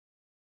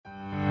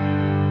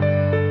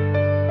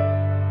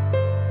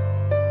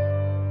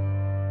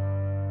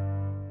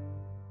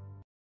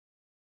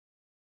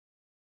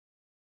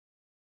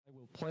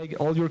plague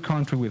all your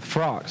country with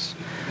frogs.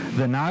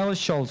 The Nile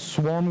shall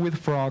swarm with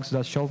frogs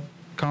that shall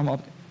come up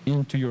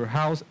into your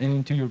house and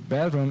into your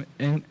bedroom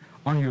and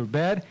on your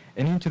bed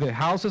and into the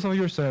houses of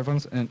your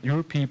servants and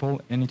your people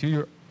and into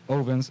your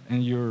ovens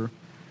and your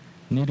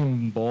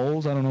kneading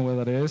bowls. I don't know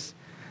what that is.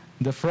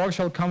 The frog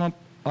shall come up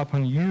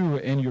upon you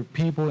and your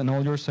people and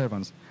all your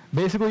servants.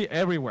 Basically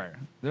everywhere.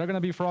 There are going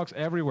to be frogs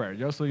everywhere,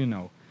 just so you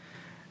know.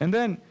 And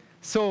then,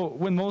 so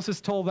when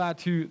Moses told that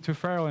to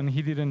Pharaoh and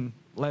he didn't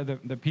let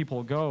the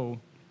people go,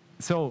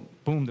 so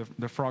boom,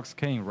 the frogs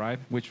came, right?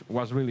 Which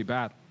was really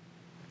bad.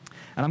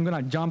 And I'm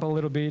going to jump a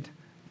little bit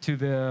to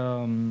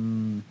the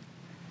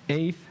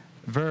 8th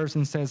verse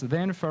and says,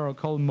 Then Pharaoh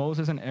called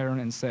Moses and Aaron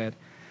and said,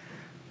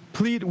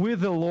 Plead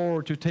with the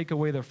Lord to take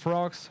away the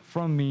frogs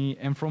from me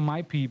and from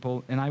my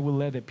people, and I will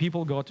let the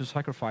people go to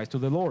sacrifice to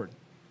the Lord.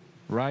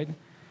 Right?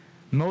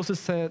 Moses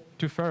said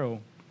to Pharaoh,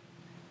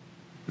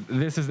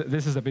 this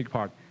is the big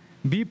part,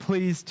 Be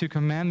pleased to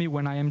command me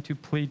when I am to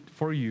plead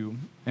for you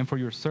and for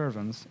your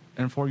servants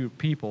and for your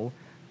people,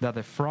 that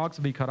the frogs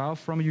be cut off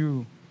from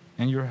you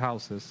and your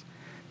houses,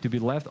 to be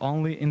left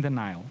only in the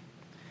Nile.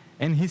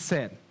 And he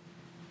said,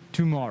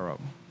 Tomorrow.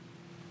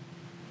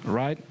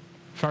 Right?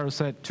 Pharaoh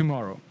said,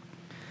 Tomorrow.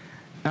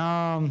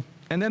 And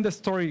then the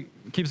story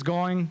keeps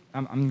going.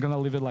 I'm going to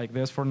leave it like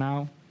this for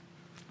now.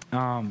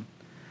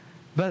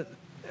 But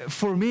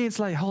for me, it's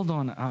like, hold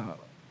on,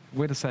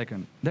 wait a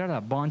second. There are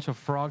a bunch of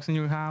frogs in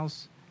your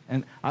house.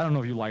 And I don't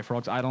know if you like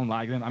frogs. I don't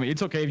like them. I mean,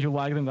 it's okay if you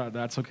like them.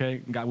 That's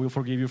okay. God will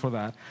forgive you for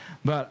that.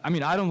 But, I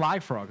mean, I don't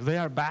like frogs. They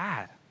are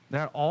bad. They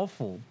are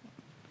awful.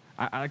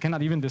 I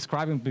cannot even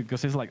describe them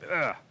because it's like,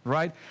 ugh,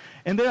 right?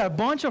 And there are a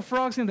bunch of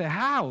frogs in the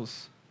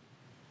house.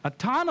 A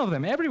ton of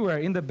them everywhere,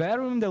 in the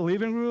bedroom, the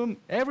living room,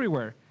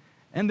 everywhere.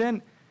 And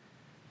then,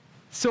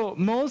 so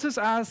Moses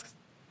asked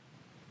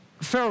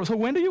Pharaoh, so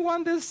when do you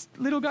want these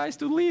little guys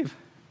to leave?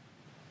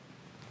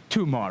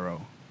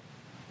 Tomorrow.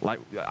 Like,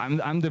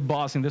 I'm the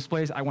boss in this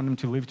place. I want them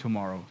to leave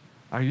tomorrow.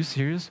 Are you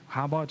serious?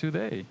 How about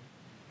today?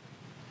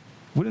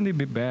 Wouldn't it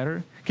be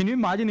better? Can you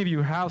imagine if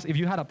you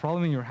had a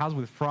problem in your house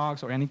with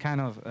frogs or any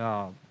kind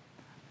of,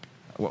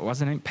 what's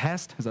the name?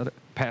 Pest? Is that a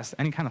pest?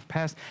 Any kind of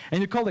pest?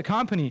 And you call the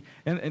company,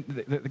 and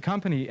the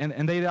company,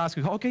 and they ask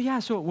you, okay, yeah,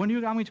 so when do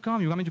you want me to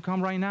come? You want me to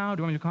come right now?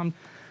 Do you want me to come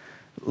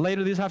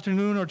later this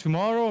afternoon or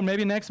tomorrow or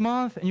maybe next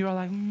month? And you're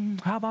like,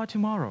 how about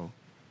tomorrow?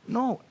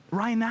 No,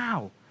 right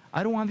now.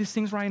 I don't want these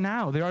things right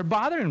now. They are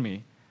bothering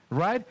me,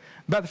 right?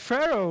 But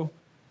Pharaoh,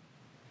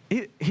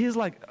 he's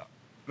like,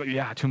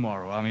 yeah,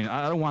 tomorrow. I mean,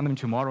 I don't want them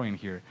tomorrow in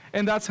here.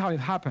 And that's how it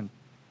happened.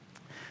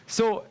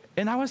 So,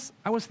 and I was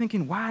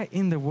thinking, why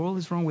in the world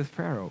is wrong with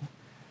Pharaoh?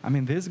 I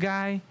mean, this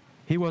guy,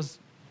 he was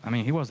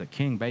a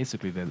king,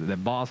 basically, the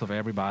boss of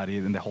everybody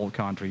in the whole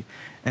country.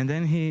 And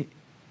then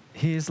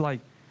he's like,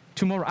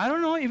 tomorrow. I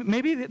don't know, if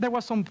maybe there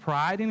was some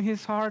pride in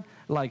his heart,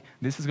 like,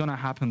 this is going to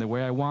happen the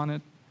way I want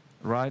it,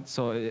 right?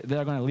 So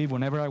they're going to leave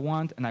whenever I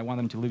want, and I want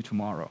them to leave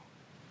tomorrow.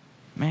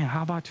 Man,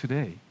 how about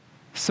today?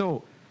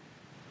 So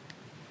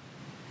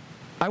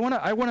I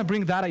want to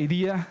bring that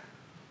idea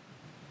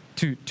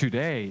to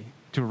today,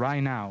 to right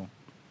now,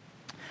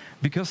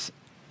 because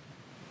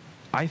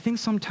I think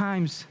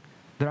sometimes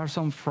there are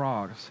some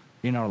frogs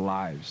in our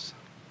lives.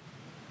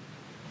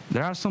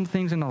 There are some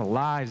things in our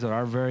lives that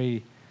are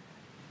very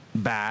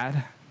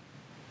bad,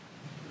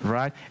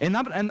 right? And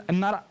I'm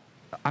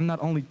not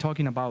only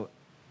talking about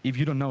if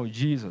you don't know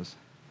Jesus,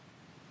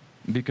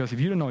 because if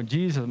you don't know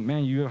Jesus,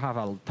 man, you have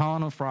a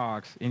ton of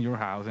frogs in your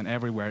house and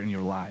everywhere in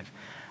your life.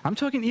 I'm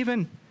talking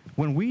even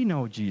when we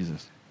know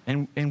Jesus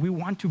and we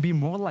want to be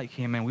more like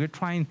him and we're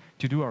trying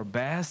to do our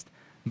best,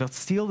 but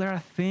still there are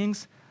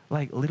things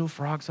like little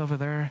frogs over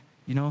there,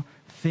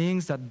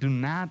 things that do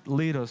not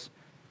lead us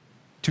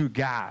to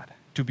God,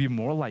 to be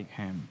more like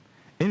him.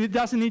 And it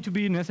doesn't need to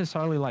be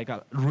necessarily like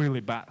a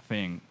really bad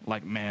thing,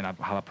 like, man, I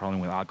have a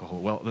problem with alcohol.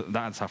 Well,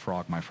 that's a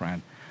frog, my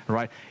friend,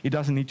 right? It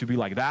doesn't need to be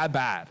like that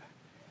bad.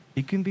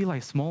 It can be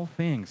like small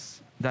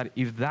things that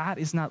if that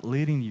is not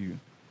leading you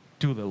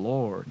to the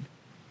Lord,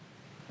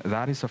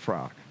 that is a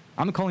frog.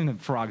 I'm calling them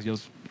frogs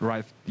just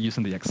right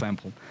using the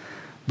example.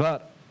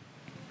 But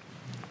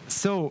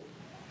so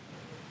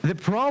the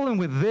problem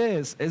with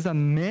this is that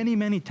many,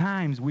 many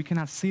times we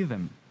cannot see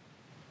them,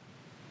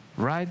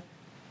 right?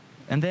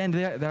 And then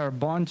there are a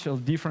bunch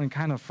of different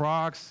kind of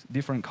frogs,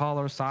 different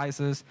colors,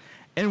 sizes,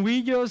 and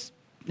we just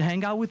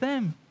hang out with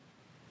them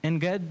and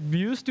get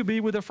used to be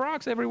with the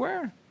frogs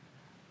everywhere,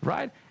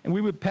 right? And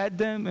we would pet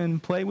them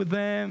and play with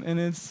them, and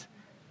it's,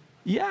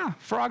 yeah,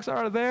 frogs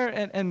are there,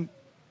 and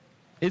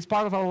it's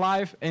part of our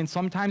life, and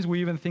sometimes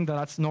we even think that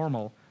that's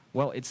normal.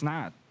 Well, it's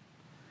not.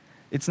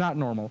 It's not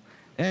normal.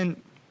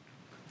 And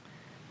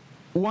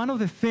one of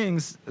the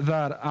things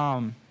that,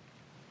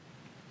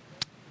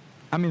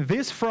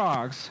 these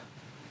frogs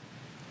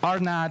are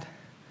not,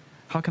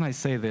 how can I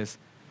say this,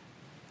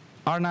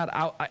 are not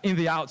out in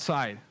the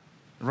outside,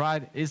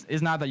 right?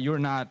 It's not that you're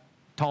not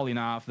tall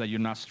enough, that you're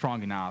not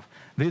strong enough.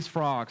 These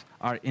frogs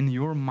are in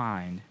your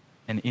mind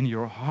and in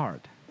your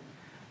heart.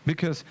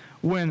 Because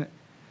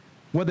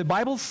what the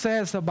Bible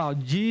says about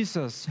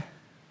Jesus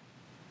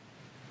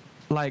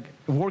like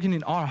working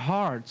in our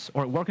hearts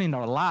or working in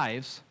our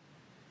lives,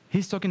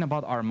 he's talking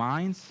about our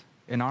minds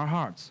and our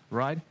hearts,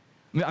 right?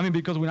 I mean,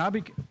 because when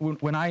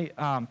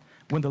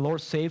the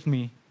Lord saved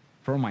me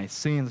from my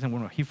sins and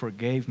when he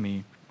forgave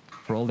me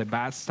for all the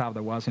bad stuff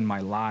that was in my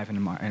life and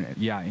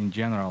in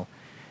general,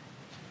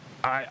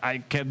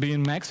 I kept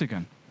being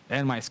Mexican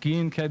and my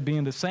skin kept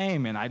being the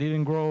same and I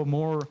didn't grow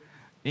more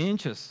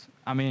inches.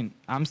 I mean,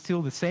 I'm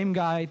still the same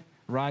guy,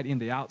 right, in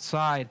the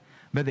outside,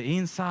 but the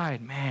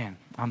inside, man,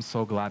 I'm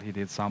so glad he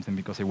did something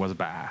because it was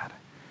bad.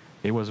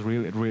 It was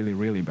really, really,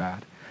 really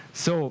bad.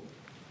 So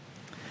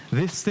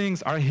these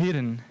things are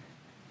hidden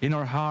in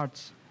our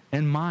hearts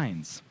and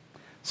minds.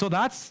 So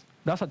that's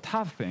a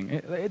tough thing.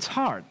 It's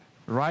hard,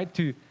 right,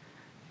 to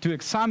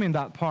examine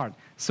that part.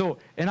 So,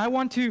 and I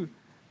want to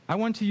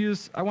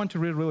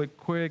read really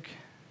quick.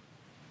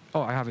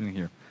 Oh, I have it in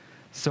here.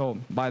 So,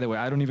 by the way,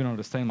 I don't even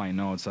understand my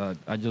notes.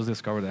 I just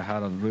discovered I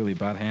had a really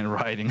bad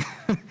handwriting.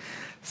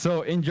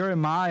 So in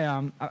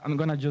Jeremiah, I'm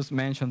going to just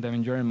mention them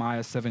in Jeremiah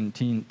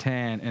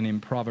 17:10 and in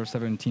Proverbs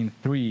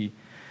 17:3.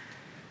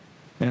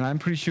 And I'm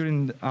pretty sure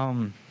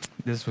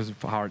this was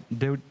hard.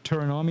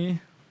 Deuteronomy,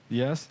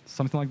 yes,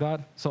 something like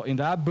that. So in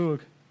that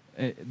book,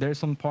 there's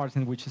some parts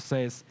in which it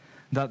says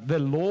that the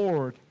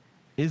Lord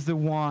is the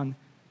one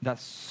that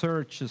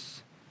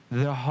searches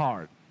the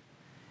heart.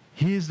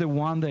 He is the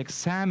one that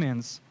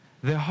examines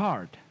the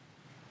heart,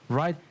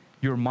 right?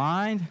 Your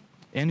mind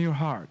and your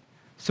heart.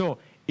 So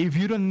if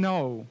you don't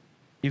know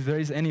if there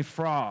is any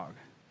frog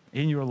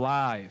in your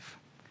life,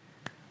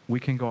 we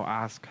can go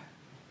ask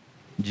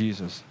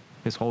Jesus,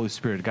 his Holy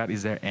Spirit, God,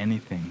 is there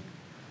anything?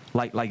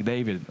 Like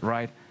David,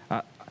 right?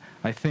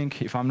 I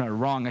think, if I'm not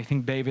wrong, I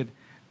think David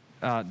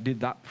did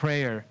that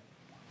prayer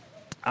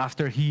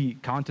after he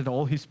counted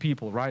all his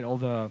people, right? All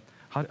the,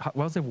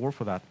 what's the word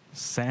for that?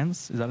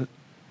 Sense? Is that it?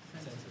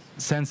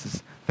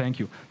 Census. Thank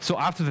you. So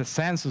after the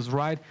census,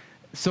 right?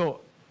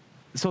 So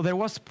there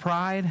was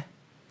pride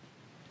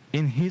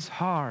in his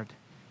heart,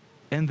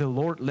 and the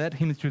Lord led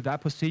him through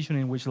that position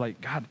in which, like,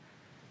 God,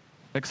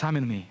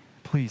 examine me,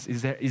 please.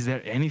 Is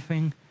there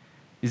anything?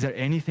 Is there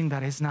anything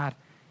that is not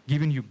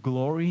giving you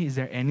glory? Is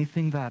there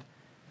anything that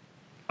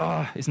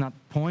is not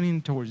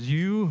pointing towards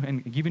you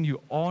and giving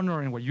you honor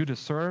and what you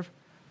deserve,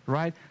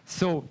 right?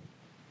 So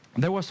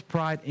there was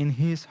pride in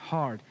his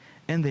heart,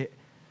 and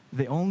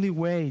the only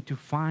way to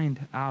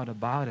find out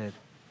about it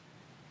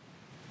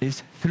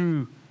is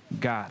through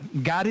God.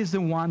 God is the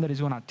one that is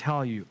going to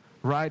tell you,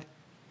 right?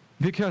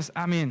 Because,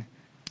 I mean,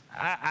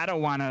 I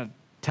don't want to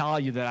tell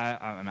you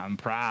that I'm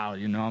proud,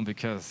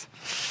 because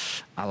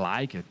I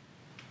like it.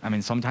 I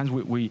mean, sometimes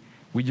we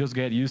just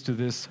get used to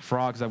these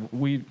frogs that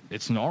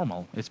it's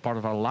normal. It's part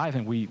of our life,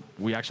 and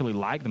we actually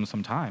like them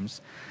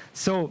sometimes.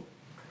 So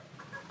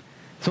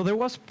there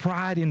was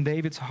pride in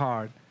David's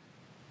heart.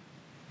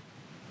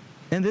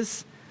 And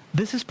this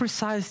is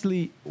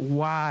precisely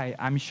why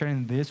I'm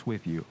sharing this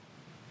with you.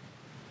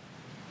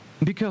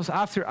 Because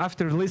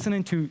after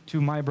listening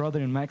to my brother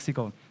in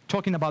Mexico,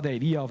 talking about the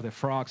idea of the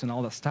frogs and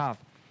all that stuff,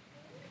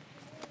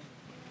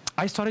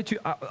 I started to,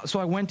 so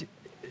I went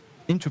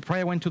into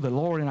prayer, I went to the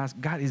Lord and asked,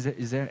 God,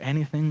 is there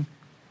anything?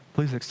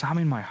 Please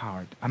examine my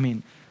heart. I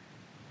mean,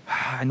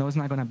 I know it's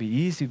not going to be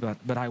easy, but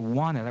I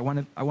want it.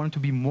 I wanted to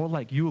be more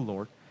like you,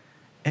 Lord.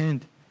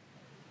 And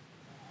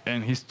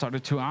he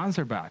started to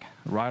answer back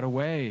right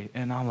away.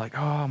 And I'm like,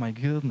 oh, my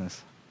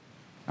goodness.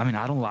 I mean,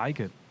 I don't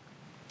like it.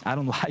 I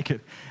don't like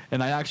it.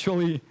 And I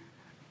actually,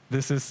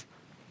 this is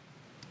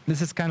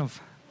kind of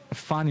a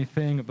funny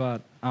thing,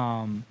 but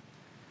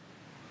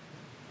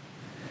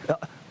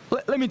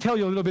let me tell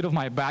you a little bit of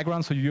my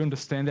background so you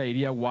understand the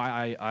idea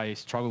why I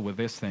struggle with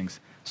these things.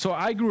 So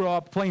I grew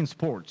up playing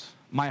sports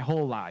my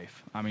whole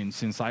life. I mean,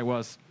 since I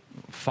was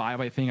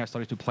 5, I think, I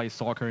started to play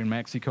soccer in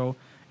Mexico.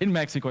 In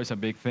Mexico, it's a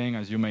big thing,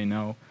 as you may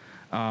know.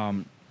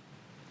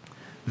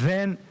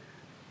 Then,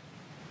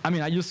 I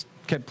mean, I just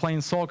kept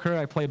playing soccer.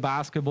 I played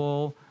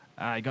basketball.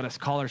 I got a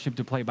scholarship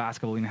to play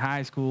basketball in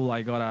high school.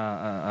 I got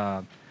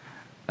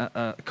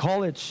a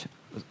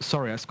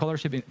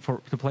scholarship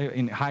to play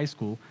in high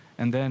school,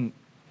 and then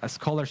a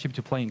scholarship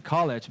to play in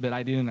college, but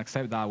I didn't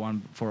accept that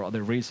one for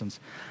other reasons.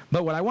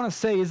 But what I want to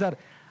say is that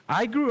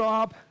I grew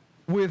up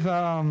with,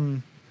 how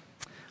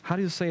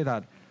do you say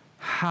that?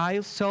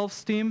 High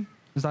self-esteem.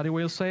 Is that the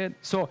way you say it?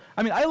 So,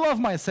 I mean, I love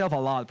myself a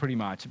lot, pretty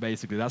much,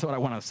 basically. That's what I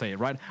want to say,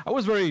 right? I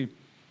was very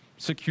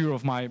secure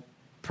of my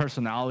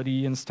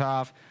personality and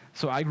stuff.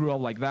 So I grew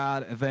up like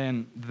that.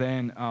 And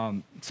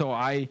then so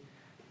I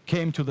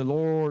came to the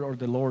Lord, or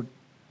the Lord,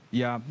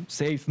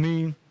 saved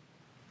me.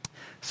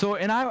 So,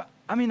 and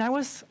I mean, I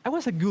was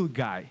a good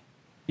guy,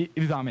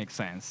 if that makes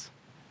sense,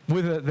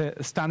 with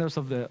the standards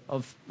of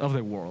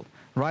the world,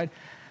 right?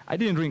 I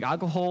didn't drink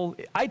alcohol.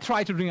 I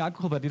tried to drink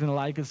alcohol, but I didn't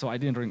like it, so I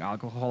didn't drink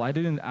alcohol. I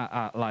didn't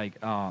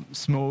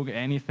smoke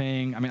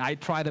anything. I mean, I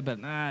tried it,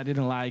 but I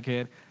didn't like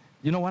it.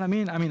 You know what I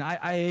mean? I mean,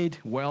 I ate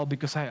well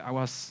because I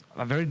was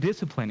very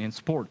disciplined in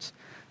sports.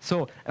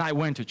 So, and I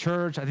went to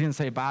church. I didn't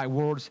say bad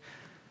words.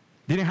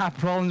 Didn't have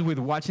problems with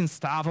watching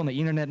stuff on the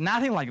internet.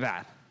 Nothing like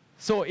that.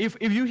 So if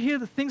you hear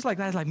the things like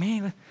that, it's like,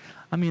 man,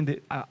 I mean,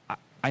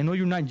 I know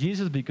you're not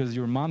Jesus because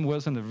your mom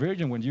wasn't a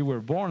virgin when you were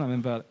born. I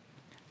mean, but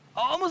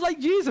almost like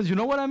Jesus, you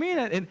know what I mean?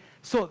 And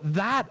so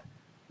that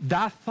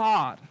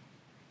thought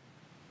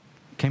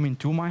came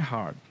into my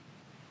heart,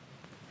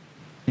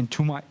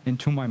 into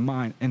my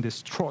mind, and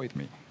destroyed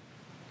me.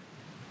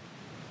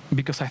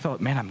 Because I thought,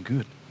 man, I'm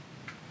good.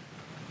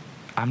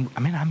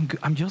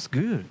 I'm just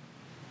good.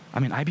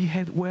 I mean, I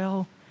behave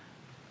well.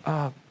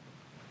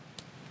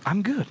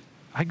 I'm good.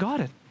 I got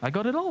it. I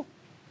got it all,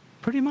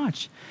 pretty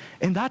much.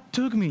 And that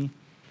took me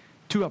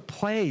to a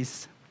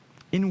place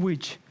in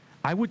which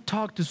I would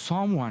talk to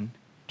someone,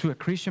 to a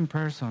Christian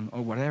person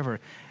or whatever,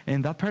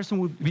 and that person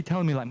would be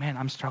telling me like, man,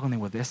 I'm struggling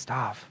with this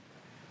stuff.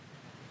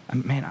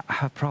 Man, I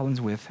have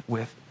problems with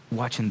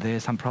watching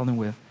this. I'm struggling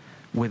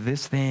with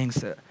these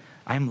things.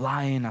 I'm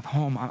lying at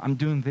home. I'm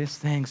doing these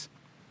things.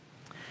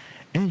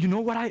 And you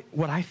know what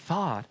I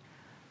thought?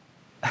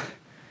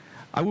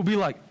 I would be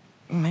like,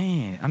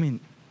 man, I mean,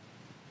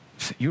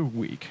 you're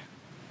weak.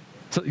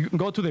 So you can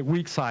go to the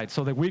weak side.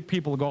 So the weak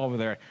people go over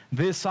there.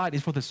 This side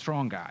is for the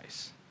strong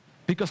guys.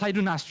 Because I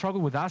do not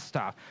struggle with that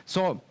stuff.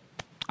 So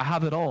I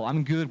have it all.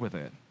 I'm good with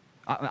it.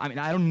 I mean,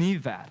 I don't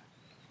need that.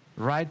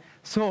 Right?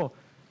 So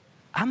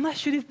I'm not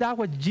sure if that's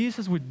what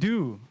Jesus would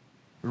do.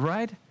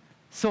 Right?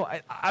 So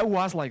I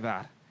was like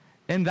that.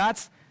 And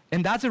that's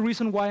the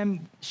reason why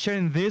I'm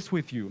sharing this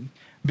with you.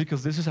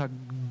 Because this is a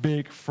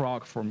big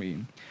frog for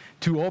me.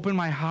 To open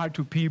my heart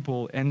to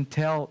people and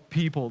tell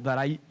people that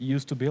I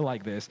used to be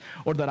like this,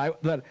 or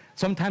that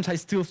sometimes I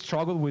still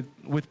struggle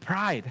with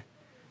pride,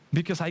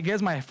 because I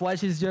guess my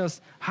flesh is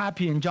just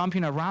happy and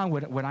jumping around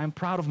when I'm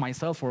proud of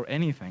myself or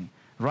anything,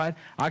 right?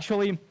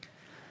 Actually,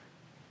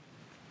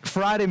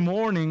 Friday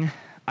morning,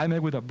 I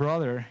met with a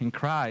brother in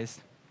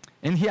Christ,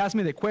 and he asked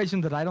me the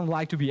question that I don't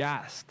like to be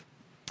asked.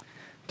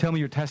 Tell me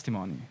your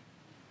testimony.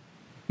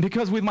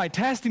 Because with my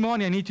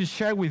testimony, I need to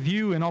share with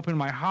you and open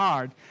my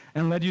heart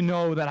and let you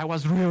know that I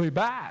was really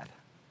bad.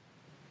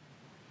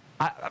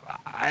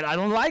 I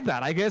don't like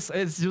that. I guess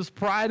it's just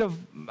pride of,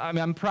 I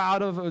mean, I'm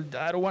proud of,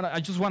 I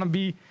just want to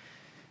be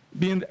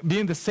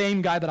being the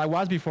same guy that I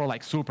was before,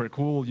 like super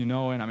cool, you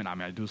know, and I mean,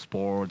 I do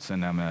sports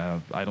and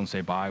I don't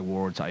say bad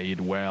words, I eat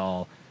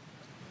well.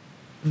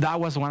 That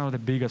was one of the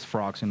biggest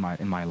frogs in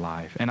my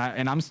life. And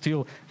I'm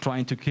still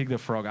trying to kick the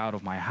frog out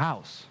of my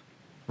house,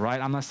 right?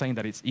 I'm not saying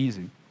that it's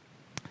easy.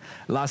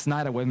 Last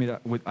night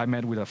I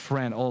met with a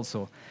friend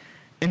also,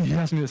 and he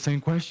asked me the same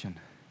question.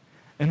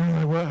 And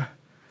I'm like,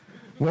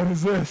 what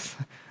is this?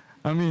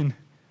 I mean,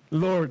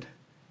 Lord,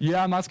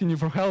 yeah, I'm asking you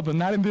for help, but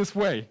not in this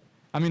way.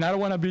 I mean, I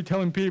don't want to be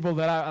telling people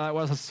that I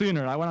was a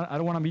sinner. I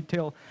don't want to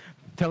be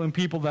telling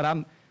people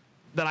that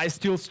I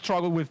still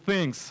struggle with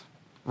things,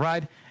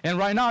 right? And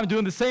right now I'm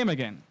doing the same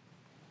again.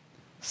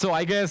 So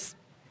I guess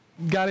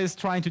God is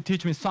trying to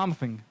teach me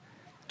something,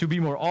 to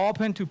be more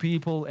open to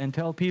people and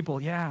tell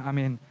people, yeah, I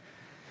mean,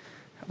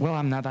 well,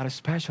 I'm not that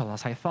special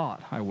as I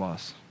thought I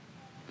was.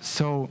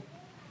 So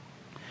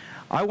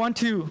I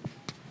wanted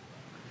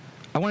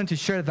to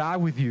share that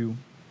with you,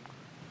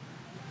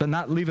 but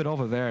not leave it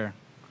over there.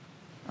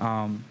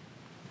 I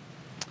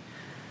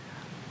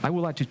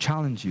would like to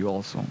challenge you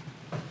also.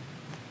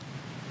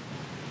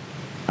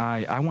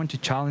 I want to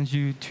challenge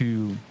you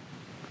to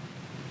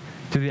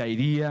the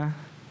idea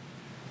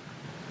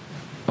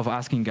of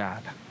asking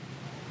God.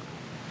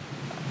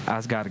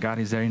 Ask God,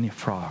 is there any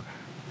frog?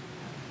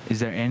 Is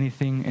there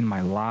anything in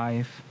my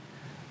life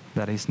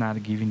that is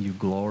not giving you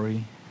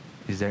glory?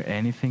 Is there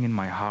anything in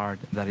my heart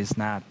that is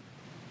not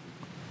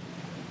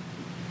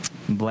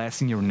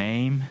blessing your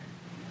name?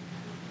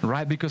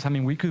 Right? Because, I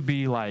mean, we could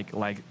be like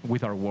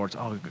with our words,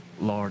 oh,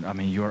 Lord, I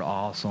mean, you're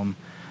awesome.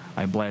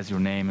 I bless your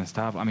name and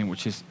stuff. I mean,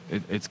 which is,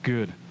 it's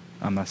good.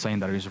 I'm not saying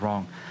that it is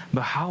wrong.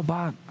 But how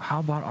about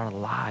our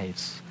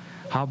lives?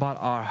 How about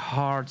our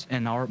hearts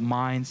and our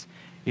minds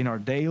in our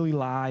daily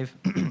life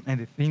and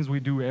the things we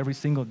do every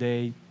single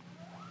day?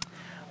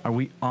 Are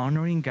we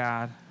honoring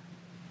God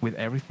with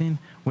everything?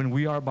 When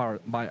we are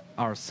by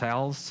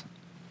ourselves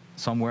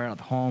somewhere at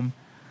home,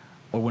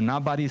 or when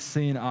nobody's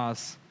seeing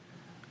us,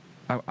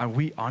 are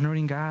we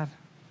honoring God?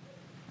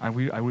 Are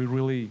we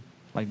really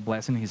like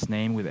blessing His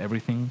name with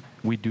everything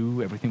we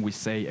do, everything we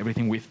say,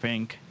 everything we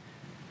think?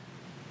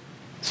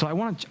 So I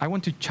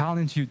want to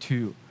challenge you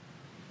to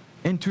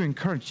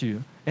encourage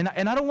you. And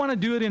I don't want to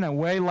do it in a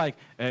way like,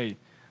 hey,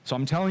 so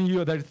I'm telling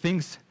you there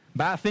are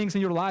bad things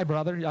in your life,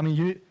 brother. I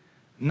mean,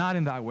 not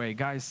in that way,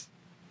 guys.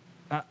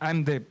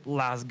 I'm the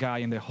last guy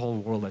in the whole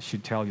world that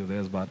should tell you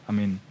this, but I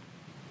mean,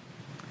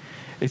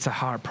 it's a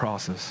hard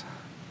process.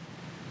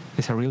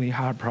 It's a really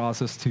hard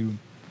process to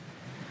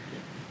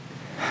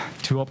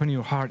open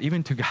your heart,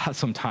 even to God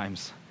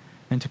sometimes,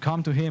 and to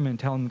come to Him and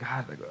tell Him,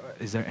 God,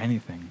 is there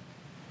anything?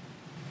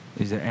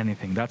 Is there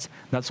anything? That's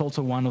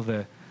also one of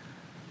the,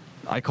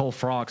 I call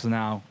frogs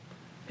now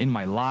in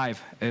my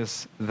life,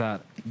 is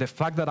that the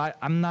fact that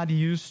I'm not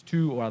used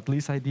to, or at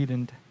least I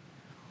didn't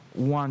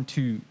want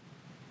to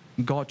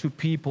go to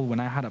people when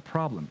I had a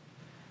problem.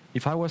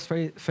 if I was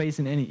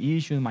facing any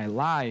issue in my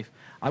life,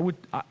 I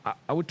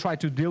would try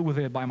to deal with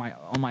it on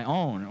my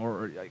own.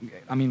 Or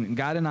I mean,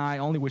 God and I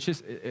only, which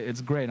is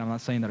it's great. I'm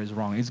not saying that it's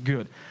wrong. It's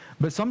good.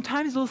 But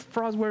sometimes those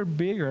frogs were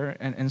bigger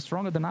and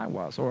stronger than I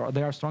was, or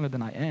they are stronger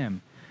than I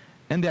am.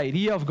 And the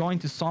idea of going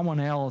to someone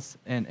else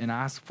and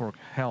ask for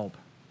help,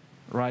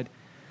 right?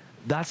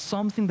 That's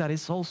something that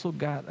is also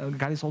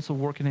God is also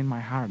working in my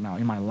heart now,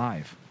 in my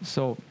life.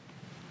 So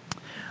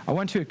I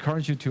want to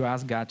encourage you to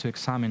ask God to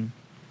examine.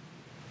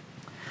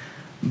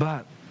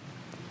 But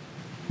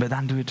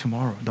don't do it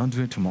tomorrow. Don't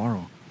do it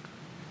tomorrow.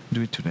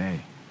 Do it today.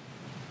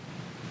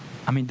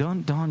 I mean,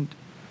 don't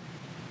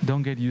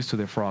get used to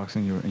the frogs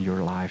in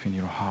your life, in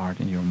your heart,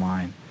 in your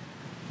mind.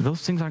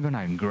 Those things are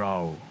gonna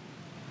grow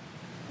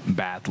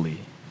badly.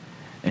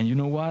 And you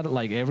know what?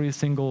 Like every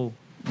single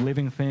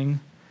living thing,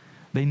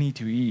 they need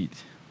to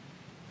eat.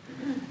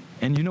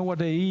 And you know what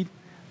they eat?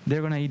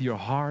 They're gonna eat your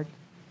heart.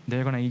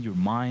 They're gonna eat your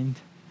mind.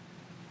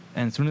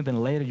 And sooner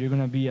than later, you're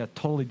going to be a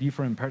totally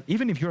different person.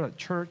 Even if you're at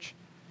church,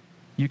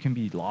 you can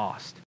be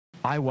lost.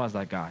 I was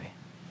that guy.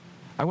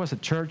 I was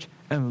at church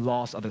and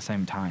lost at the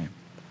same time,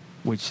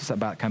 which is a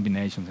bad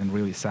combination and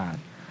really sad.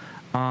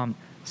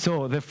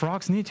 So the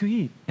frogs need to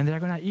eat, and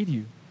they're going to eat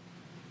you.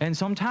 And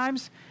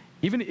sometimes,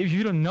 even if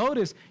you don't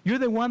notice, you're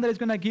the one that is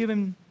going to give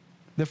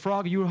the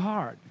frog your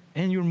heart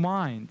and your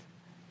mind.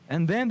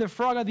 And then the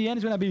frog at the end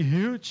is going to be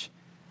huge,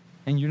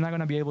 and you're not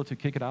going to be able to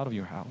kick it out of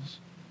your house.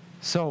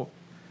 So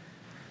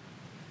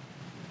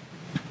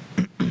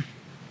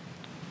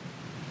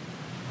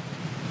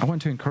I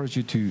want to encourage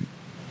you to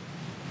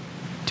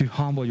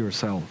humble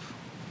yourself.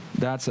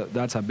 That's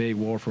a big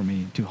word for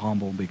me, to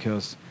humble,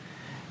 because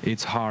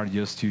it's hard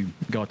just to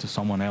go to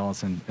someone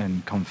else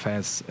and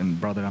confess,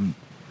 and brother,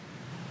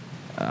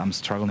 I'm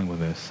struggling with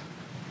this.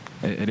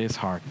 It is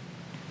hard.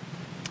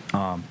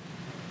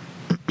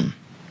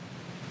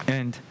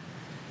 And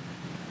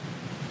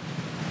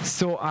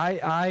so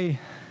I've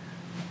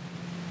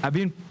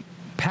been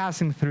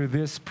passing through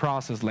this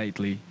process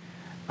lately.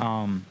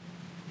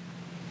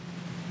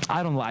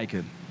 I don't like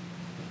it.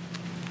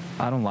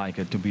 I don't like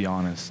it, to be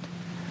honest.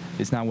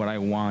 It's not what I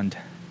want,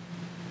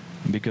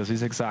 because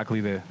it's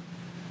exactly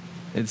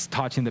it's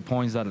touching the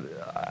points that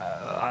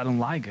I don't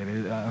like it.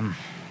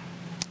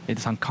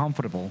 It's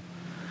uncomfortable,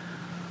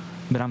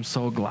 but I'm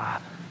so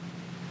glad,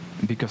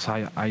 because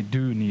I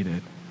do need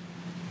it.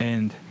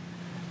 And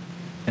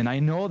I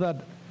know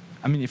that,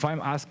 I mean, if I'm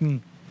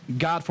asking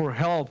God for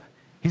help,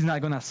 He's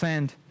not going to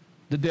send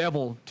the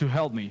devil to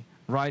help me,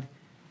 right?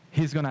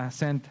 He's going to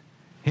send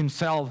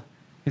Himself,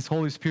 His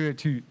Holy Spirit,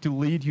 to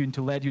lead you and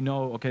to let you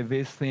know, okay,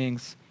 these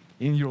things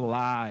in your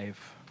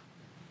life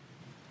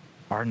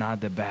are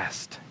not the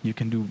best. You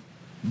can do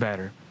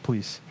better,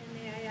 please. And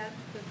may I ask,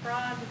 the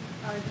frogs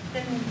are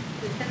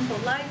the sinful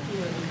life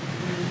you're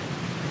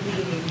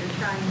leading. You're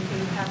trying to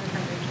have us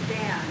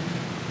understand.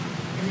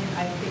 And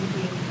I think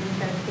the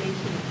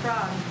infestation of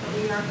frogs, but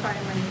we are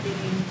finally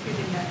getting to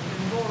the nuts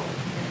and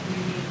bolts that we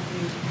need to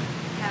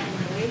have a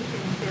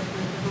relationship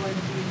with the Lord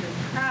Jesus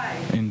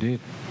Christ. Indeed.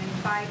 And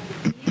fight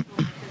the evil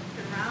that's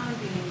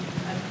surrounding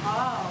us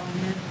all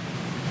in this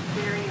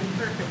very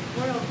imperfect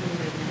world we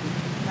live in.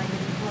 Am I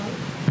getting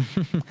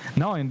close?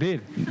 No,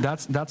 indeed.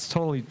 That's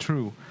totally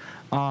true.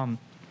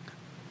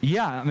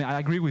 Yeah, I mean, I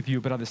agree with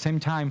you, but at the same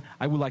time,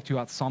 I would like to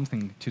add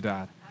something to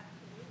that.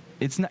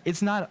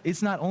 It's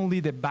not only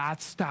the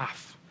bad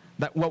stuff,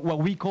 that what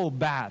we call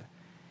bad.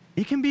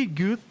 It can be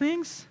good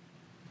things,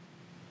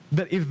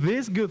 but if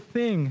this good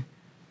thing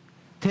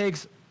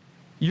takes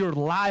your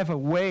life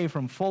away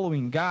from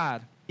following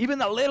God,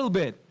 even a little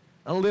bit,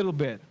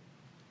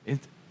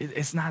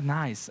 it's not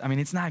nice. I mean,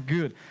 it's not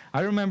good.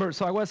 I remember,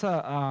 so I was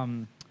a,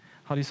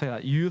 how do you say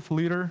that, youth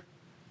leader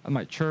at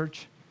my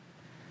church,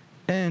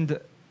 and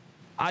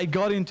I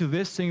got into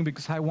this thing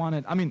because I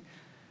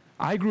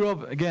grew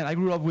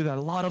up with a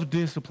lot of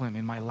discipline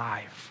in my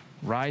life,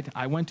 right?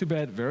 I went to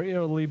bed very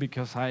early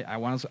because I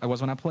was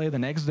going to play the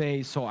next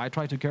day, so I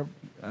tried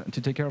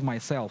to take care of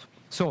myself.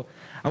 So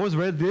I was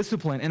very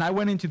disciplined, and I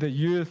went into the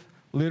youth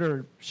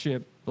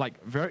leadership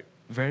like very,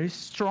 very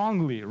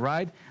strongly,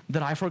 right?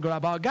 That I forgot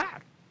about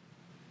God.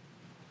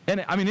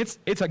 And I mean,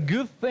 it's a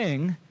good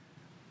thing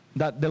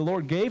that the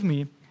Lord gave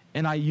me,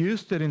 and I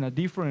used it in a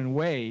different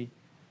way,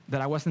 that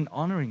I wasn't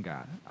honoring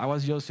God. I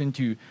was just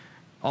into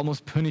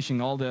almost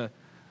punishing all the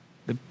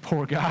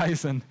poor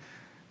guys, and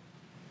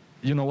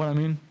you know what I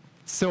mean?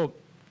 So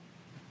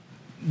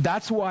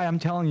that's why I'm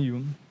telling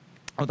you,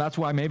 or that's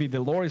why maybe the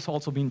Lord has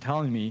also been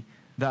telling me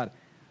that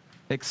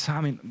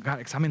examine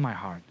my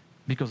heart,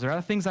 because there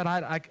are things that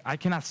I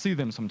cannot see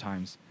them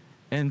sometimes,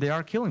 and they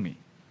are killing me,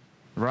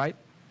 right?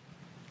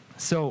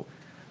 So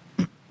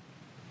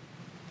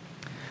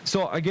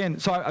again,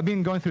 I've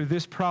been going through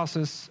this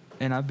process,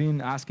 and I've been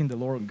asking the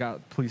Lord,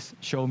 God, please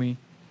show me,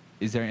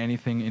 is there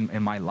anything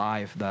in my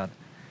life that,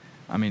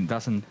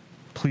 doesn't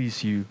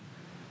please you?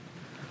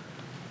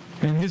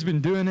 And He's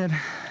been doing it,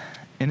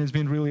 and it's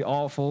been really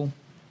awful,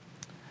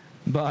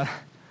 but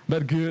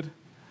good.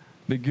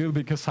 But good,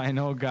 because I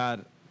know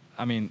God,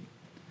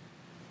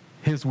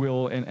 His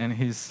will and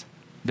His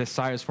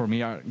desires for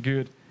me are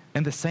good,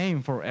 and the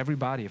same for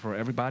everybody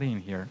in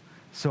here.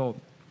 So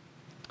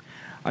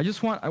I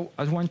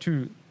want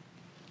to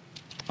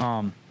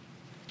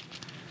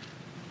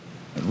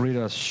read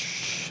a.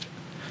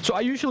 So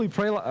I usually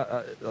pray,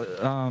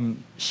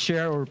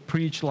 share or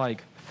preach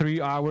like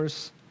 3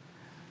 hours.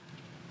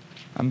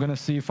 I'm gonna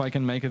see if I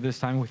can make it this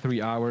time with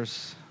 3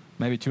 hours,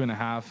 maybe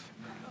 2.5.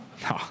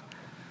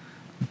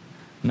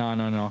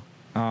 No.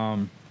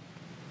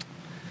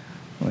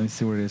 Let me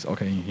see where it is.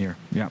 Okay, in here.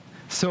 Yeah.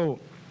 So,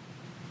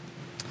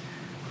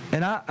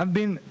 and I've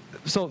been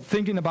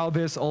thinking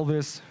about all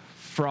this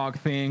frog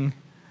thing,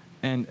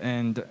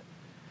 and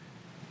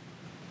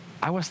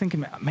I was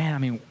thinking, man, I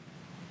mean,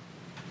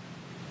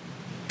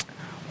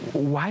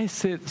 why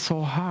is it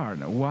so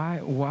hard?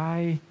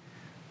 Why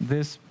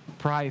this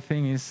pride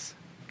thing is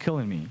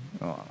killing me?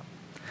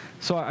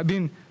 So I've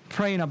been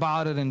praying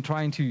about it and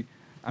trying to,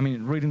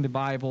 reading the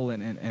Bible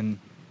and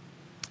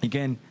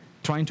again,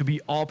 trying to be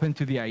open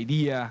to the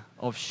idea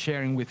of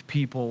sharing with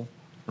people,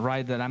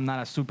 right? That I'm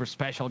not a super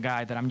special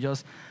guy, that I'm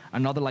just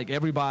another like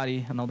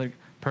everybody, another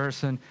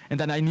person, and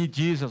that I need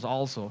Jesus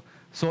also.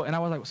 So, and I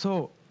was like,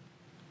 so,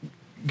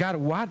 God,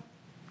 what?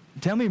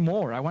 Tell me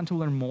more. I want to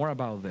learn more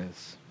about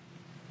this.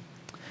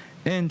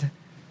 And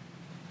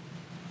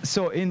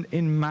so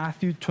in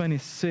Matthew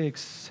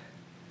 26,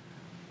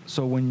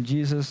 so when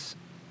Jesus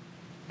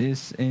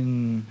is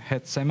in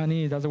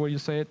Gethsemane, that's the way you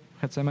say it?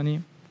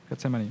 Gethsemane.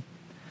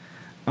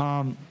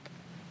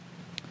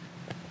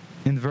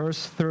 In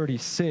verse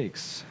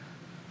 36,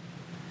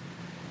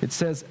 it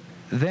says,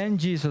 "Then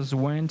Jesus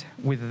went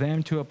with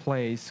them to a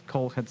place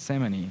called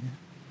Gethsemane.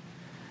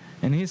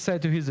 And he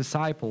said to his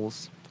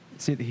disciples,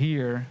 'Sit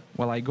here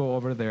while I go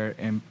over there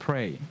and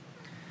pray.'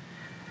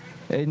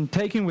 And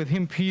taking with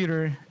him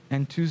Peter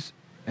and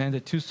the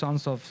two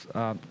sons of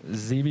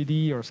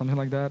Zebedee or something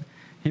like that,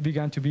 he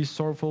began to be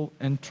sorrowful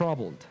and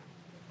troubled.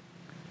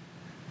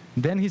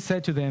 Then he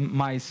said to them,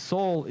 'My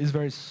soul is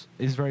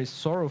very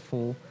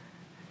sorrowful,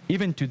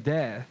 even to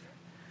death.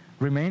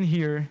 Remain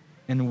here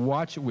and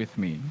watch with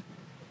me.'"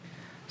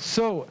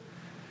 So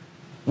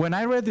when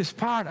I read this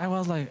part, I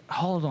was like,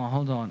 hold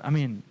on.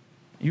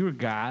 You're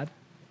God.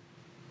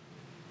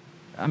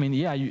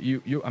 Yeah,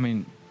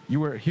 you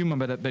were human,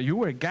 but you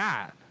were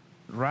God,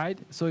 right?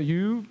 So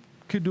you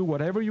could do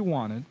whatever you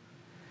wanted.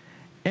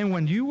 And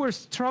when you were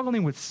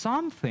struggling with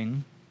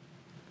something,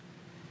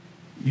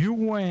 you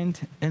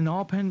went and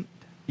opened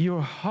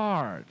your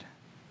heart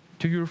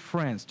to your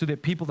friends, to the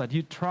people that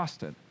you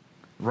trusted,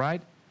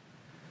 right?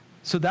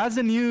 So that's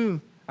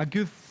a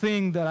good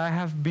thing that I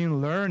have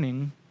been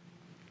learning,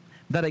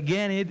 that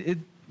again, it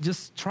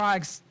just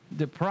strikes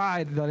the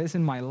pride that is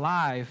in my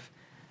life,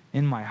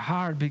 in my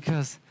heart,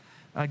 because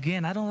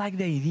again, I don't like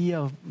the idea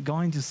of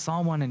going to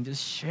someone and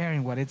just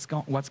sharing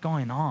what's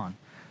going on,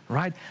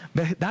 right?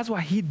 But that's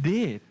what he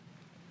did.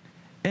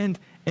 And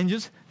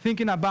just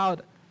thinking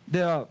about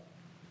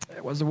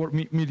what's the word,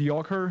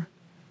 mediocre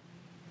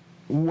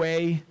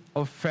way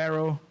of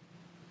Pharaoh,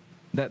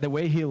 the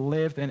way he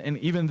lived, and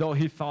even though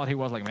he thought he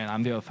was like, man,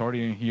 I'm the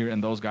authority in here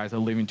and those guys are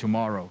leaving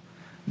tomorrow.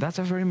 That's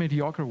a very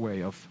mediocre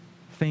way of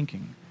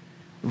thinking.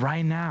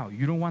 Right now,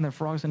 you don't want the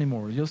frogs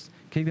anymore. Just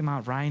kick them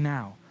out right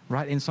now,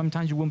 right? And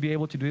sometimes you won't be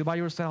able to do it by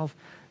yourself.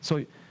 So,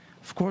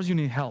 of course, you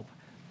need help.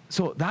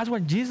 So that's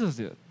what Jesus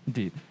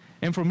did.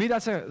 And for me, I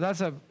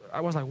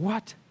was like,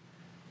 what?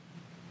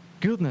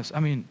 Goodness,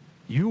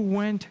 you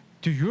went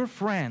to your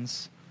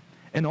friends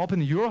and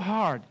opened your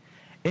heart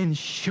and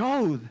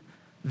showed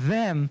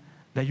them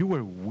that you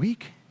were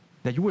weak,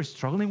 that you were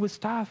struggling with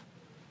stuff.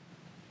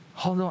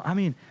 Hold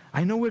on,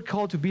 I know we're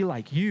called to be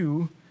like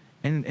you,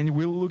 and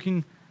we're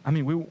looking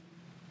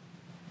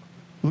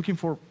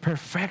for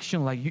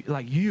perfection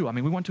like you.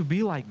 We want to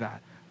be like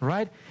that,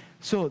 right?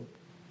 So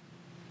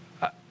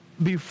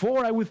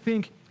before I would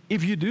think,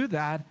 if you do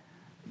that,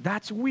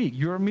 that's weak,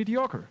 you're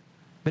mediocre.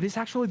 But it's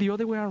actually the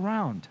other way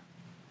around.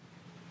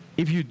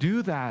 If you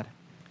do that,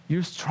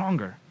 you're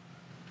stronger.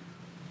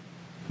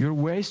 You're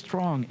way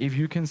strong if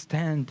you can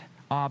stand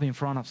up in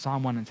front of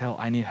someone and tell,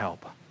 I need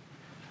help.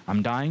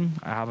 I'm dying.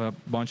 I have a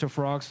bunch of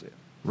frogs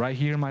right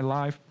here in my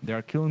life.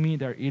 They're killing me.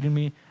 They're eating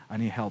me. I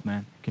need help,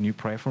 man. Can you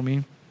pray for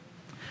me?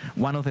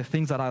 One of the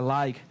things that I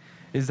like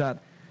is that,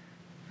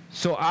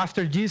 so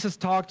after Jesus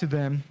talked to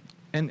them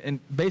and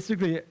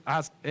basically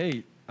asked,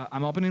 hey,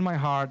 I'm opening my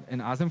heart,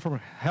 and asked them for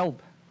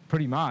help,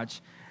 pretty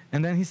much.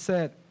 And then he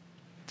said,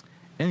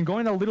 and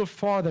going a little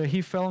farther,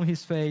 he fell on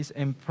his face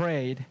and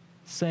prayed,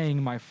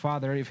 saying, "My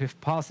Father, if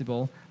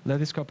possible, let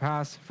this cup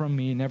pass from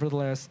me.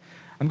 Nevertheless,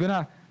 I'm going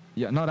to,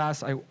 not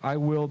as I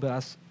will,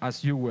 but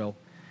as you will."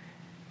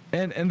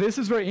 And this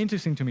is very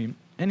interesting to me.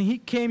 And he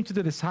came to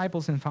the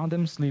disciples and found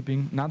them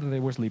sleeping, not that they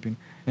were sleeping.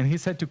 And he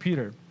said to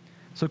Peter,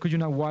 "So could you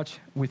not watch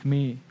with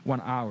me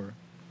 1 hour?"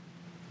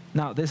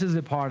 Now, this is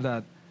the part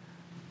that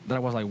I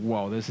was like,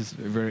 whoa, this is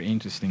very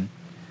interesting.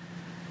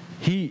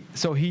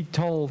 So he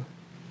told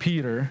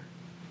Peter,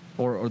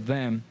 or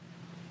them,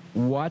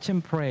 "Watch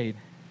and pray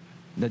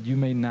that you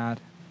may not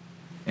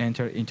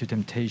enter into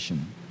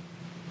temptation."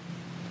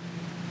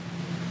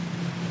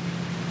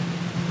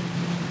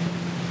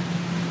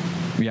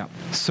 Yeah.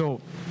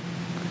 So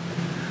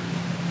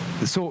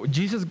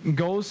Jesus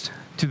goes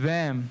to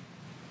them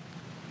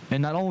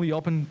and not only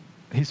open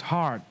his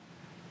heart,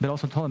 but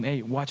also told them,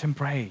 hey, watch and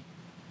pray,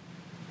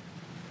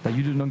 that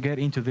you do not get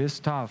into this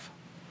stuff,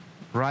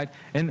 right?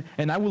 And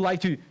I would like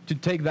to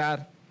take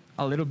that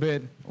a little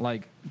bit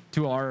like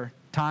to our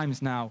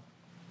times now.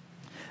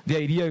 The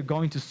idea of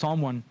going to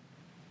someone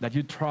that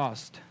you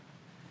trust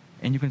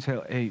and you can say,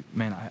 hey,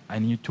 man, I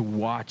need to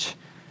watch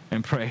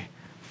and pray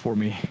for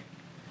me.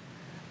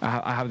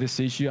 I have this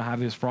issue, I have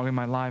this frog in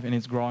my life, and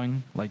it's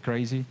growing like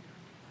crazy.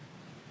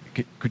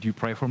 Could you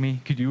pray for me?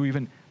 Could you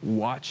even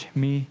watch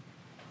me?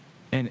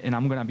 And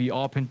I'm going to be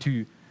open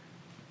to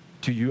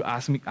you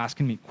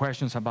asking me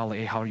questions about, like,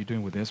 hey, how are you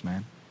doing with this,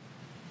 man?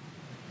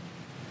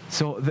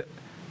 So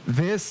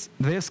this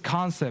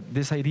concept,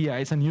 this idea,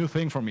 it's a new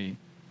thing for me.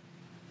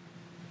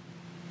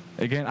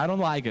 Again, I don't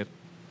like it,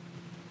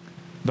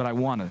 but I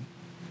want it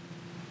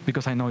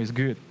because I know it's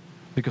good,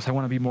 because I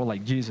want to be more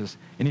like Jesus.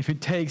 And if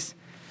it takes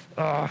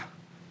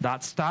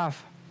that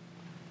stuff,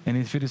 and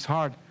if it is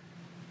hard,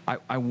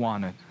 I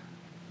want it.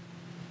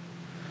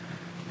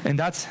 And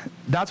that's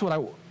what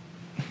I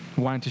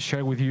wanted to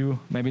share with you.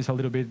 Maybe it's a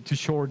little bit too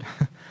short,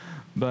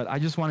 but I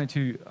just wanted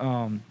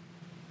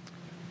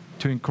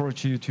to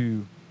encourage you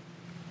to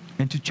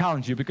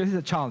challenge you, because it's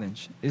a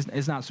challenge.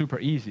 It's not super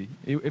easy.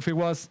 If it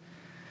was,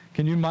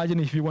 can you imagine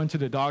if you went to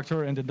the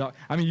doctor and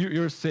I mean,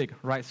 you're sick,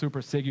 right?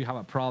 Super sick. You have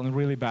a problem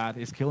really bad.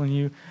 It's killing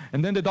you.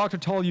 And then the doctor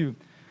told you,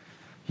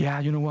 yeah,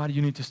 you know what?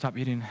 You need to stop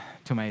eating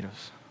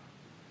tomatoes.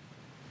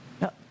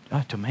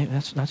 Yeah, tomato.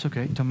 That's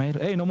okay. Tomato.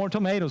 Hey, no more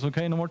tomatoes,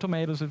 okay? No more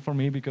tomatoes for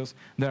me because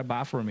they're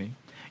bad for me.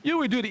 You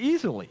would do it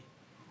easily.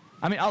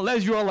 I mean,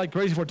 unless you are like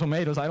crazy for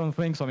tomatoes, I don't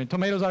think so. I mean,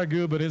 tomatoes are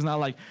good, but it's not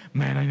like,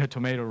 man, I need a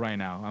tomato right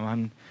now.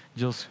 I'm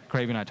just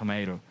craving a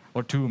tomato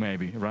or two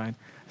maybe, right?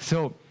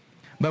 So,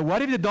 but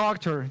what if the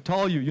doctor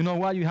told you, you know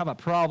what, you have a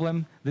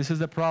problem, this is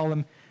the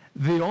problem.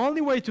 The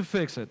only way to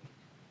fix it,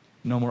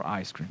 no more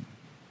ice cream.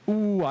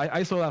 Ooh,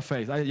 I saw that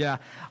face.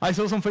 I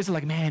saw some faces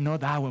like, man, not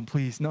that one,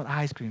 please, not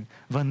ice cream,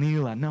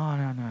 vanilla,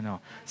 no.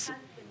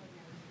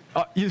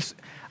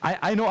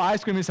 I know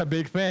ice cream is a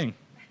big thing.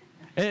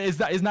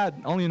 It's not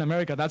only in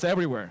America, that's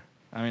everywhere.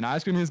 I mean,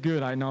 ice cream is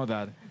good, I know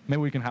that.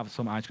 Maybe we can have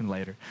some ice cream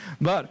later.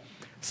 But,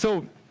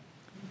 so,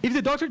 if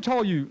the doctor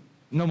told you,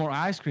 no more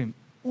ice cream,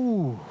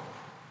 ooh,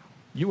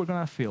 you were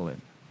going to feel it.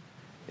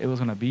 It was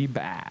going to be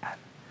bad.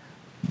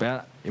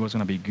 But it was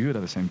going to be good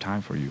at the same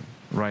time for you,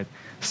 right?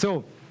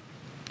 So,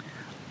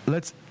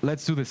 let's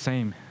do the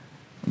same,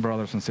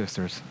 brothers and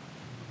sisters.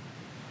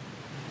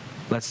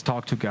 Let's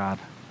talk to God.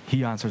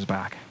 He answers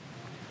back.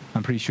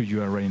 I'm pretty sure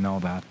you already know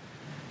that.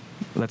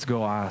 Let's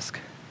go ask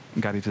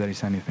God if there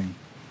is anything.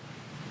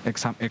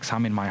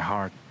 Examine my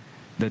heart,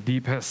 the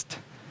deepest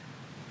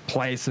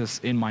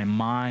places in my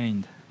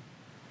mind,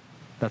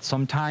 that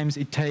sometimes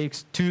it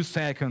takes 2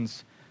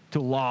 seconds to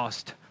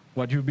lost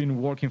what you've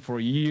been working for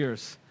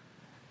years.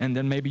 And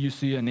then maybe you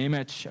see an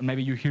image, and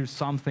maybe you hear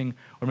something,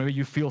 or maybe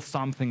you feel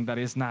something that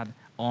is not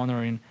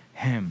honoring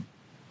Him.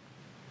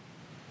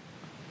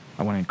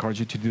 I want to encourage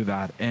you to do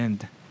that.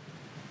 And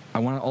I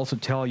want to also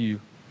tell you,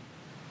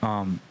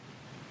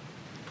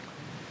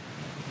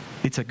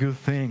 it's a good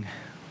thing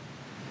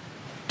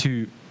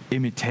to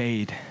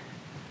imitate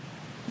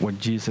what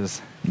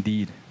Jesus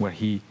did, what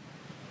He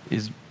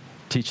is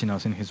teaching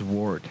us in His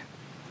Word.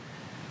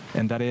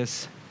 And that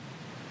is,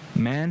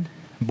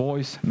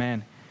 boys,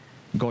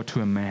 go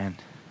to a man.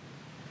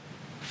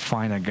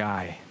 Find a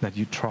guy that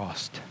you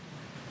trust,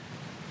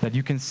 that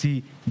you can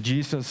see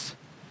Jesus'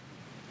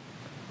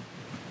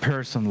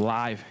 person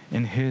live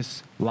in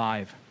his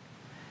life,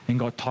 and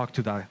go talk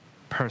to that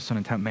person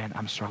and tell, man,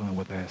 I'm struggling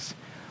with this.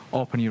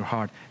 Open your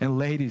heart. And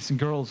ladies and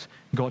girls,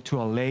 go to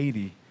a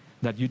lady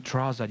that you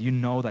trust, that you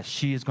know that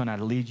she is going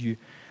to lead you,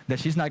 that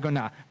she's not going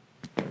to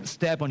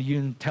step on you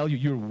and tell you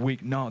you're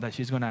weak. No, that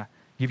she's going to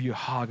give you a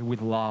hug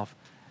with love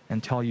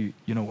and tell you,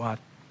 you know what?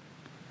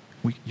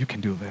 You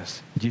can do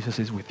this. Jesus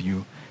is with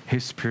you.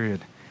 His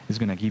Spirit is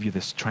going to give you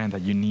the strength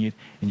that you need,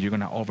 and you're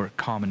going to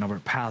overcome and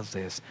overpass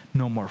this.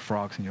 No more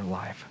frogs in your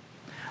life.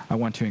 I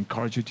want to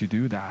encourage you to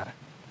do that.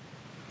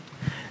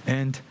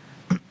 And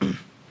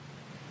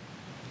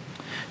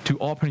to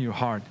open your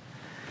heart.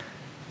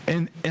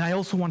 And I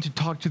also want to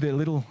talk to the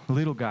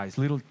little guys,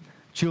 little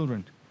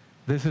children.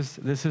 This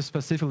is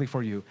specifically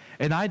for you.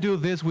 And I do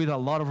this with a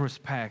lot of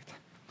respect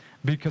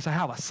because I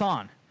have a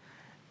son.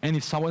 And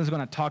if someone is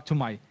going to talk to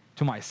my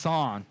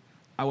son,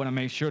 I want to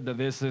make sure that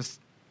this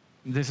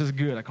is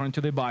good according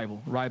to the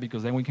Bible, right?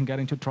 Because then we can get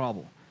into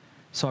trouble.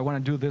 So I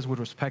want to do this with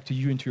respect to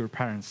you and to your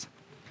parents.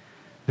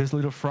 These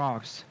little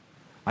frogs,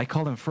 I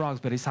call them frogs,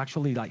 but it's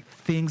actually like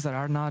things that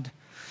are not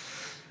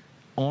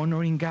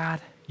honoring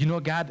God. You know,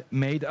 God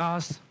made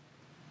us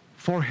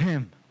for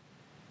Him,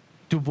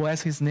 to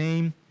bless His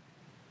name,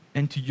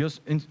 and to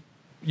just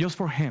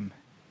for Him.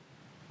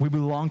 We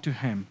belong to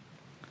Him,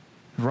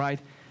 right?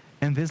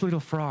 And these little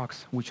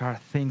frogs, which are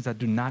things that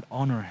do not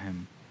honor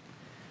Him,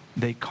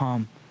 they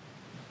come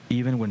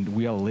even when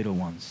we are little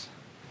ones.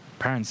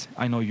 Parents,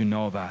 I know you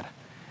know that.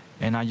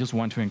 And I just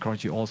want to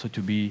encourage you also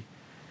to be,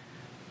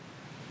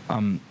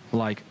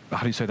 like,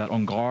 how do you say that,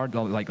 on guard,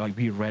 like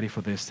be ready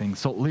for these things.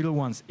 So little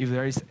ones, if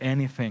there is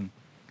anything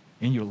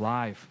in your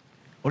life,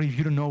 or if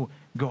you don't know,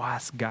 go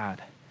ask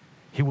God.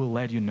 He will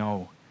let you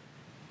know.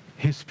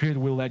 His Spirit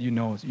will let you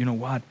know. You know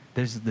what?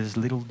 There's this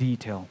little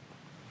detail.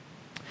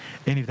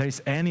 And if there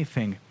is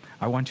anything,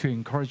 I want to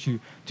encourage you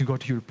to go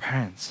to your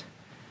parents.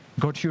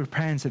 Go to your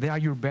parents. They are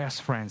your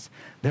best friends.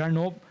 There are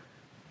no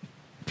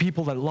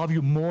people that love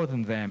you more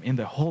than them in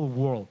the whole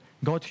world.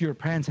 Go to your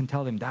parents and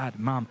tell them, Dad,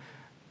 Mom,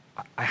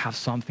 I have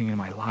something in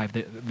my life.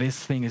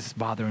 This thing is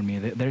bothering me.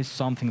 There is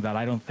something that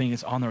I don't think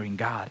is honoring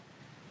God.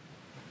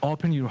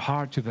 Open your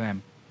heart to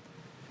them.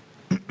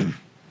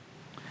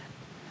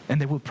 And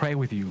they will pray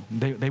with you.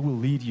 They will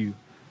lead you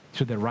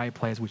to the right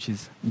place, which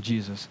is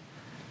Jesus.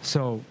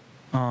 So,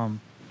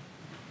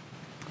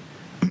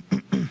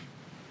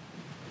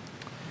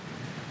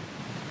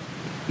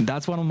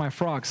 that's one of my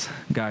frogs,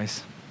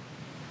 guys.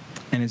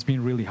 And it's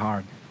been really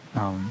hard.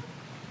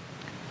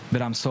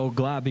 But I'm so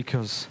glad,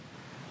 because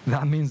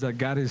that means that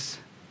God is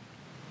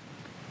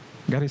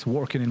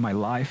working in my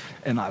life,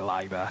 and I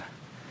like that.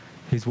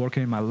 He's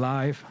working in my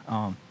life.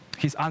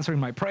 He's answering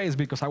my prayers,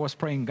 because I was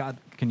praying, God,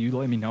 can you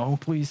let me know,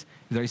 please,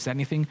 if there is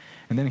anything?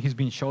 And then he's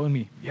been showing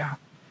me, yeah,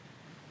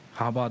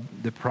 how about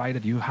the pride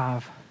that you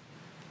have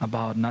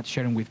about not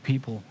sharing with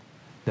people,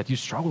 that you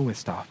struggle with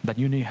stuff, that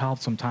you need help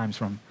sometimes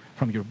from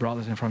your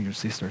brothers and from your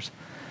sisters.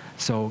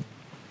 So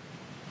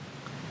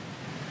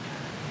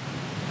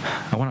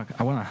I want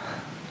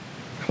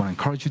to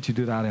encourage you to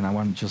do that, and I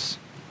want to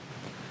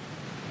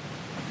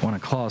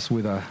close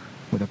with a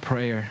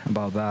prayer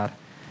about that.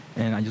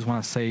 And I just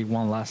want to say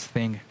one last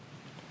thing.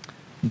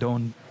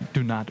 Do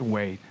not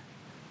wait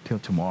till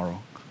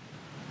tomorrow.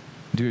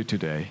 Do it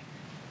today.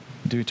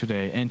 Do it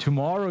today. And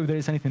tomorrow, if there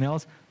is anything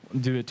else,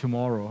 do it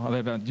tomorrow.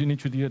 You need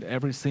to do it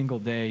every single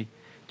day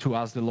to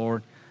ask the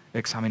Lord,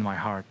 examine my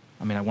heart.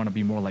 I want to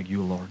be more like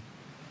you, Lord.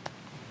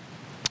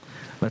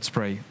 Let's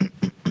pray.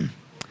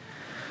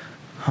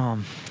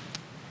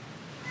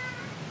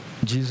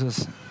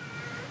 Jesus,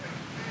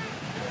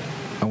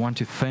 I want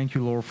to thank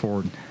you, Lord,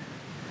 for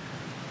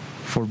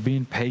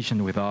being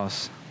patient with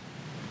us.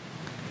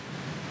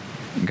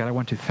 God, I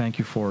want to thank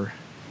you for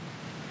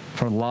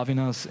loving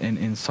us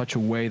in such a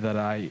way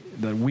that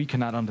we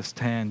cannot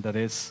understand, that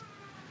it's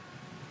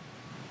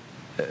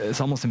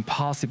almost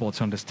impossible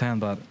to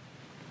understand, but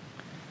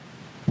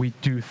we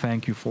do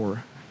thank you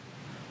for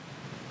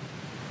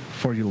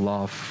your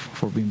love,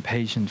 for being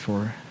patient,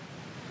 for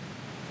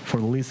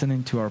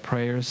listening to our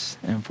prayers,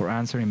 and for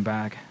answering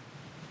back.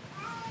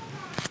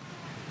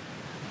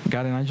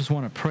 God, and I just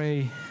want to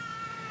pray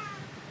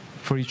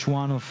for each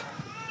one of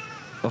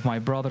my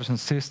brothers and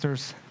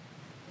sisters,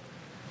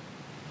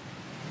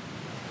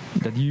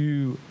 that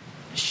you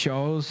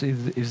show us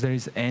if there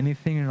is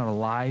anything in our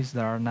lives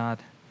that are not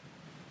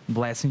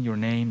blessing your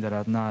name, that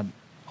are not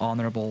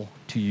honorable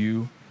to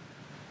you,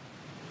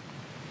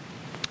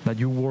 that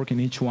you work in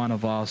each one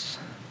of us,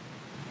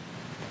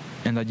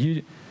 and that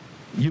you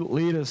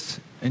lead us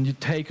and you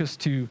take us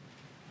to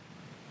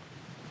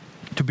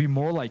be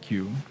more like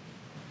you.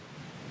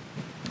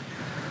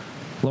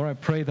 Lord, I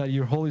pray that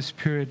your Holy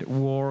Spirit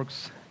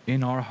works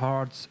in our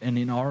hearts and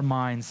in our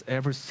minds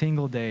every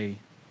single day,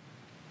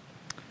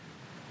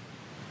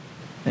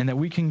 and that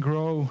we can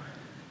grow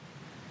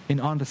in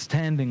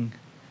understanding,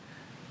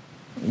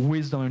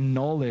 wisdom, and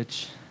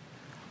knowledge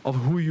of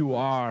who you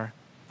are,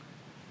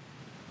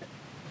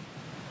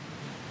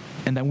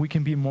 and that we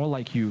can be more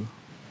like you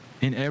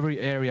in every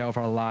area of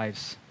our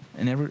lives,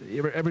 and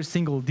every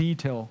single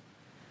detail,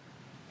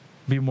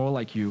 be more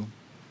like you.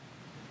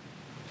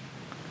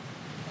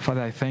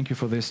 Father, I thank you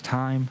for this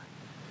time.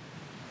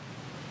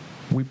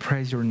 We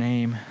praise your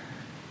name.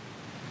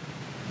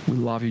 We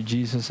love you,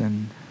 Jesus,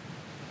 and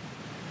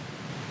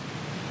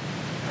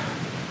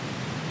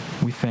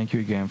we thank you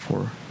again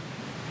for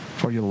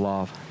your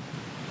love.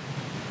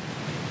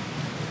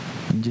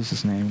 In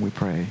Jesus' name we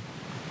pray.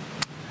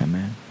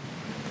 Amen.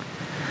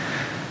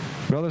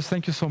 Brothers,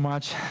 thank you so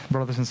much.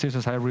 Brothers and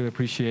sisters, I really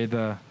appreciate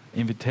the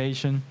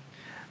invitation.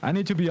 I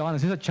need to be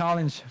honest, it's a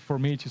challenge for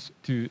me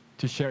to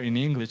share in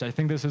English. I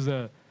think this is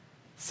the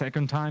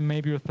second time,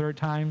 maybe, or third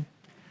time.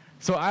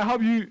 So I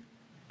hope you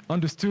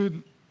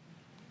understood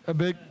a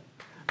big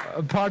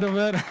part of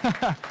it.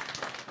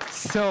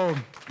 So,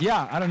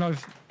 yeah, I don't know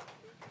if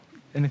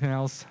anything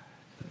else.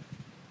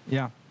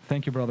 Yeah,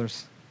 thank you,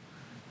 brothers.